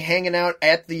actually hanging out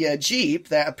at the Jeep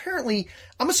that apparently,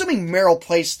 I'm assuming Meryl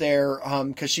placed there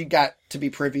because she got to be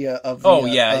privy of the... Oh,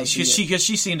 yeah, she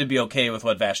seemed to be okay with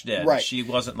what Vash did. Right. She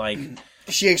wasn't like...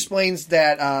 She explains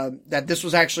that that this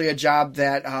was actually a job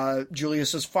that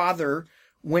Julius's father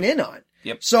went in on.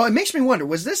 Yep. So it makes me wonder,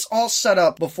 was this all set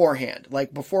up beforehand?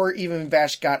 Like, before even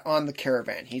Vash got on the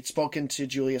caravan? He'd spoken to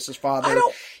Julius's father. I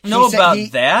don't know about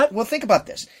that. Well, think about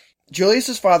this.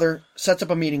 Julius's father sets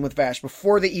up a meeting with Vash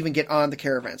before they even get on the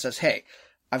caravan. Says, hey,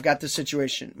 I've got this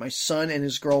situation. My son and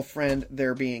his girlfriend,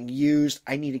 they're being used.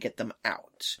 I need to get them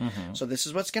out. Mm-hmm. So this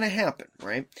is what's going to happen,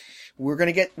 right? We're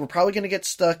probably going to get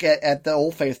stuck at the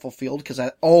Old Faithful field because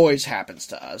that always happens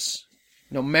to us.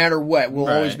 No matter what, we'll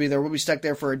always be there. We'll be stuck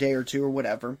there for a day or two or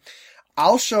whatever.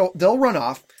 They'll run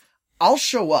off. I'll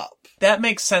show up. That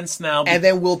makes sense now. And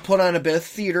then we'll put on a bit of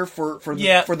theater for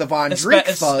the Von Drink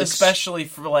thugs. Especially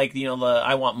for like, the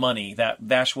I want money. That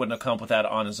Vash wouldn't have come up with that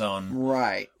on his own.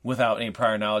 Right. Without any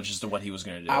prior knowledge as to what he was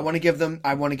going to do. I want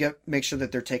to make sure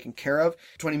that they're taken care of.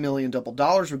 $20 million double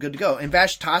dollars. We're good to go. And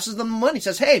Vash tosses them the money. He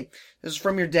says, hey, this is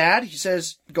from your dad. He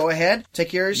says, go ahead. Take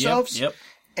care of yourselves. Yep.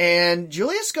 And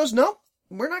Julius goes, no,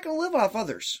 we're not going to live off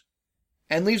others.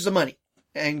 And leaves the money.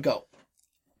 And go.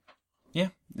 Yeah.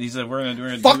 We're going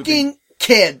to do fucking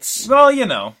kids. Well,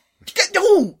 No!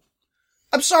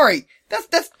 I'm sorry.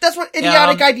 That's what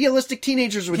idiotic, idealistic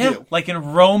teenagers would do. Like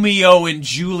in Romeo and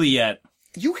Juliet.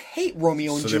 You hate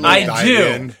Romeo and Juliet. I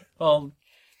do. Well,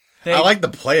 I like the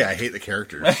play. I hate the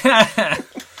characters.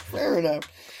 Fair enough.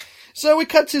 So we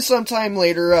cut to some time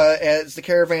later as the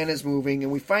caravan is moving,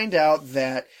 and we find out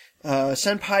that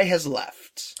Senpai has left.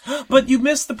 But you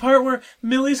missed the part where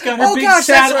Millie's got her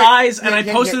sad eyes, and I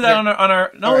posted that on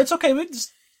our. No, it's okay. We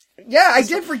just. Yeah, I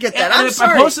did forget that. I'm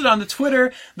sorry. I posted on the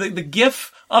Twitter the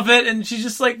GIF of it, and she's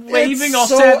just like waving all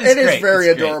sad. sad. It is very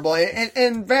adorable.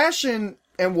 And Vash and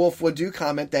Wolfwood do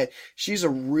comment that she's a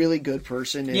really good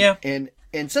person. And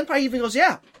Senpai even goes,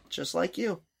 yeah, just like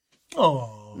you.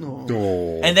 Oh.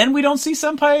 No. And then we don't see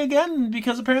Senpai again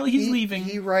because apparently he's leaving.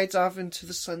 He rides off into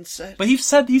the sunset. But he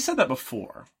said that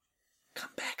before.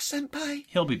 Come back, Senpai.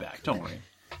 He'll be back. Don't worry.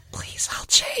 Please, I'll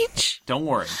change. Don't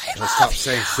worry. Just stop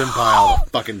saying Senpai all the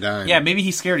fucking time. Yeah, maybe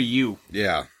he's scared of you.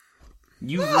 Yeah.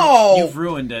 You've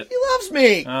ruined it. He loves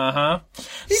me. Uh-huh.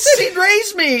 He said he'd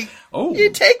raise me. Oh.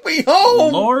 He'd take me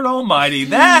home. Lord almighty.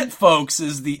 That, folks,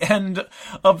 is the end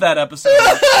of that episode.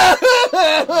 Knock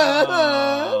it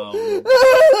off.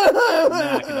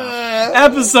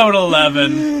 Episode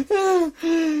 11.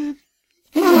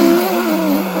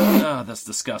 Oh, that's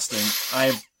disgusting.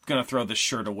 I'm gonna throw this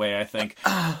shirt away, I think.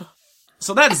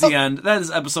 So that is the end. That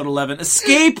is episode 11.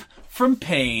 Escape from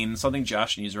Pain. Something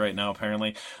Josh needs right now,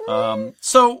 apparently.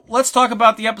 So let's talk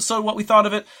about the episode, what we thought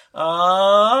of it.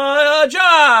 Josh!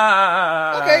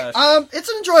 Okay, it's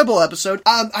an enjoyable episode.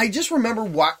 I just remember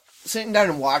sitting down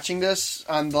and watching this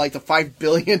on like the 5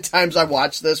 billion times I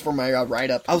watched this for my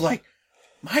write-up. I was like,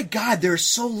 my God, there's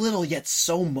so little yet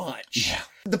so much. Yeah.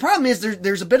 The problem is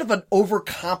there's a bit of an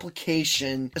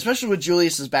overcomplication, especially with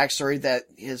Julius's backstory that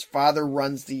his father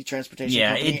runs the transportation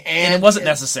company. And it wasn't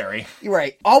necessary. You're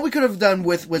right. All we could have done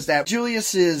was that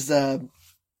Julius is the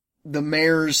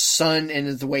mayor's son and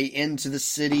is the way into the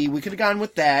city. We could have gone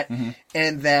with that. Mm-hmm.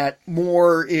 And that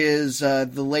Moore is the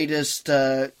latest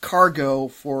cargo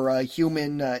for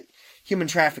human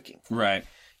trafficking. Right.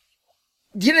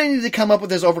 You didn't need to come up with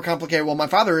this overcomplicated, well, my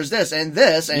father is this and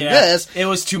this and this. It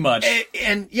was too much.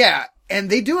 And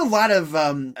they do a lot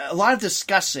of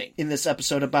discussing in this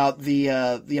episode about the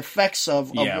effects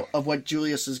of what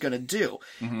Julius is going to do.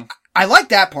 Mm-hmm. I like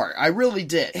that part. I really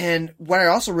did. And what I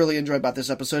also really enjoy about this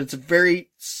episode, it's very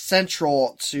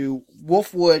central to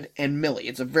Wolfwood and Millie.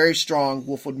 It's a very strong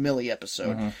Wolfwood-Millie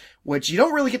episode, which you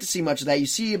don't really get to see much of that. You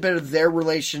see a bit of their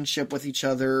relationship with each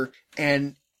other,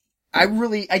 and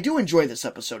I do enjoy this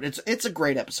episode. It's a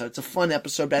great episode. It's a fun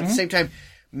episode, but at the same time,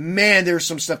 man, there's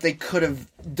some stuff they could have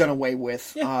done away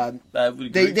with. Yeah,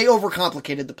 they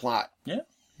overcomplicated the plot. Yeah.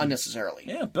 Unnecessarily.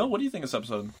 Yeah, Bill, what do you think of this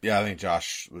episode? Yeah, I think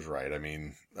Josh was right. I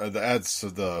mean,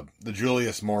 the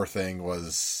Julius Moore thing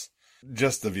was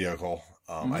just the vehicle.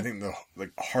 I think the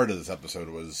heart of this episode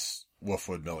was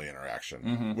Wolfwood Millie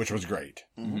interaction, which was great.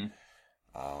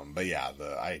 But yeah,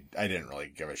 I didn't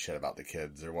really give a shit about the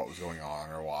kids or what was going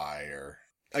on or why. Or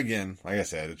again, like I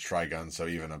said, it's Trigun, so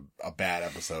even a bad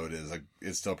episode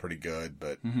is still pretty good.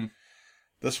 But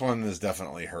this one is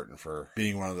definitely hurting for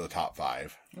being one of the top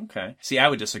 5. Okay. See, I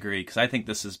would disagree because I think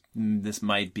this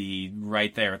might be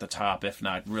right there at the top, if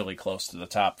not really close to the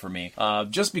top for me.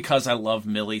 Just because I love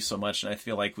Millie so much, and I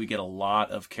feel like we get a lot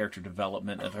of character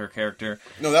development of her character.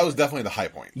 No, that was definitely the high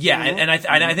point. Yeah, and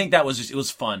I think that was it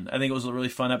was fun. I think it was a really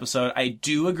fun episode. I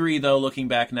do agree, though, looking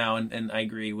back now, and I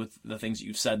agree with the things that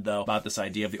you've said, though, about this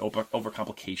idea of the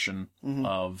overcomplication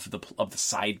of the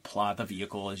side plot, the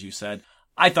vehicle, as you said.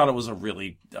 I thought it was a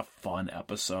fun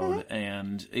episode,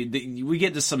 and we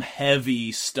get to some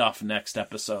heavy stuff next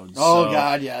episode. Oh,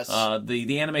 God, yes.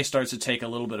 The anime starts to take a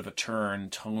little bit of a turn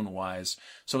tone-wise,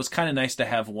 so it's kind of nice to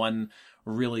have one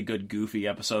really good goofy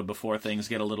episode before things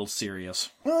get a little serious.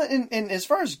 Well, and as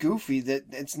far as goofy, that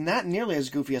it's not nearly as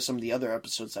goofy as some of the other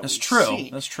episodes that we've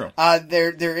seen. That's true.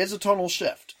 There is a tonal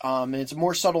shift. And it's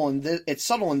more subtle in this. It's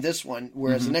subtle in this one,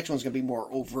 whereas the next one's going to be more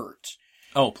overt.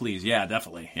 Oh, please. Yeah,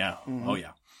 definitely. Yeah. Oh,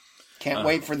 yeah. Can't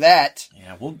wait for that.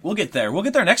 Yeah, we'll get there. We'll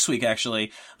get there next week,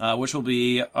 actually, which will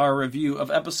be our review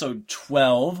of episode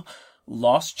 12,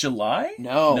 Lost July?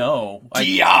 No.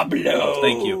 Diablo!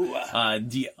 Thank you.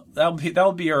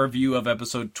 That'll be our review of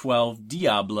episode 12,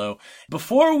 Diablo.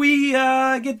 Before we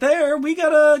get there, we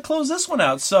gotta close this one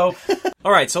out. So,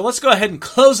 all right, so let's go ahead and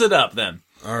close it up then.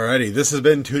 Alrighty, this has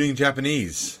been Tuning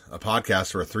Japanese, a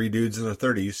podcast where 3 dudes in their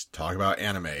 30s talk about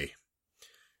anime.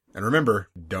 And remember,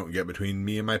 don't get between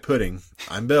me and my pudding.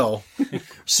 I'm Bill.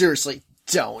 Seriously,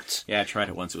 don't. Yeah, I tried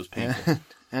it once. It was painful.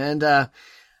 And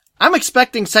I'm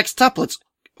expecting sextuplets.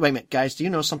 Wait a minute, guys. Do you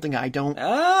know something I don't? All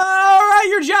right,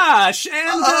 you're Josh.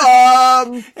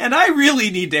 And I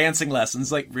really need dancing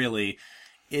lessons. Like, really.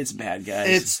 It's bad, guys.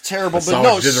 It's terrible, but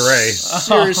no,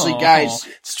 seriously, guys.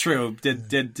 It's true.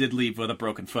 Did leave with a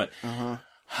broken foot.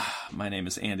 My name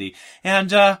is Andy. And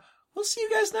we'll see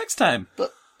you guys next time.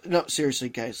 But no, seriously,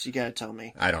 guys, you gotta tell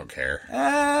me. I don't care.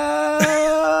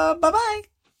 Bye-bye.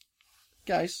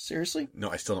 Guys, seriously?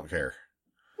 No, I still don't care.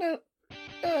 No.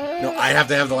 No, I have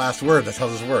to have the last word. That's how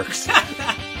this works.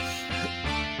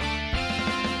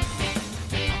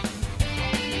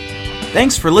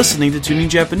 Thanks for listening to Tuning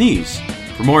Japanese.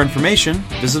 For more information,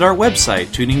 visit our website,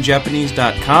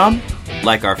 tuningjapanese.com,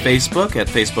 like our Facebook at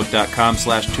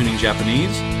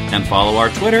facebook.com/tuningjapanese, and follow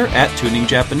our Twitter at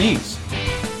tuningjapanese.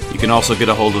 You can also get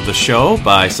a hold of the show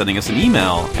by sending us an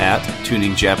email at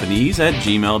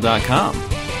tuningjapanese@gmail.com.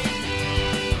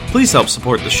 Please help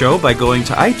support the show by going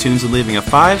to iTunes and leaving a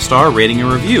 5-star rating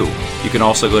and review. You can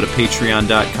also go to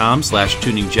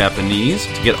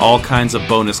patreon.com/tuningjapanese to get all kinds of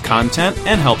bonus content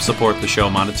and help support the show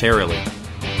monetarily.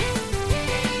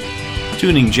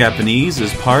 Tuning Japanese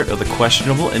is part of the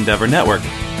Questionable Endeavor Network.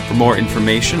 For more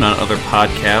information on other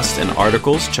podcasts and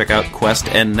articles, check out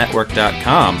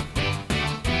questnnetwork.com.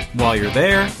 While you're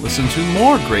there, listen to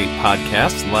more great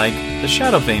podcasts like the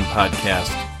Shadow Vein Podcast,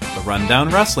 the Rundown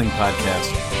Wrestling Podcast,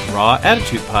 Raw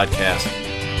Attitude Podcast,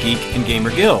 Geek and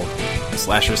Gamer Guild, the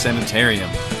Slasher Sanitarium,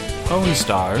 Pwn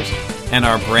Stars, and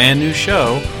our brand new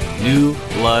show, New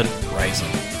Blood Rising.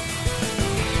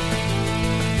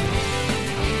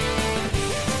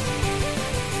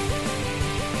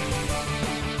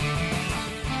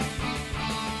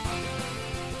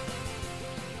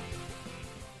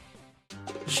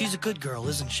 She's a good girl,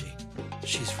 isn't she?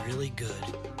 She's really good.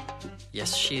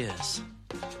 Yes, she is.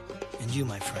 And you,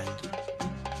 my friend,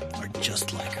 are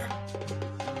just like her.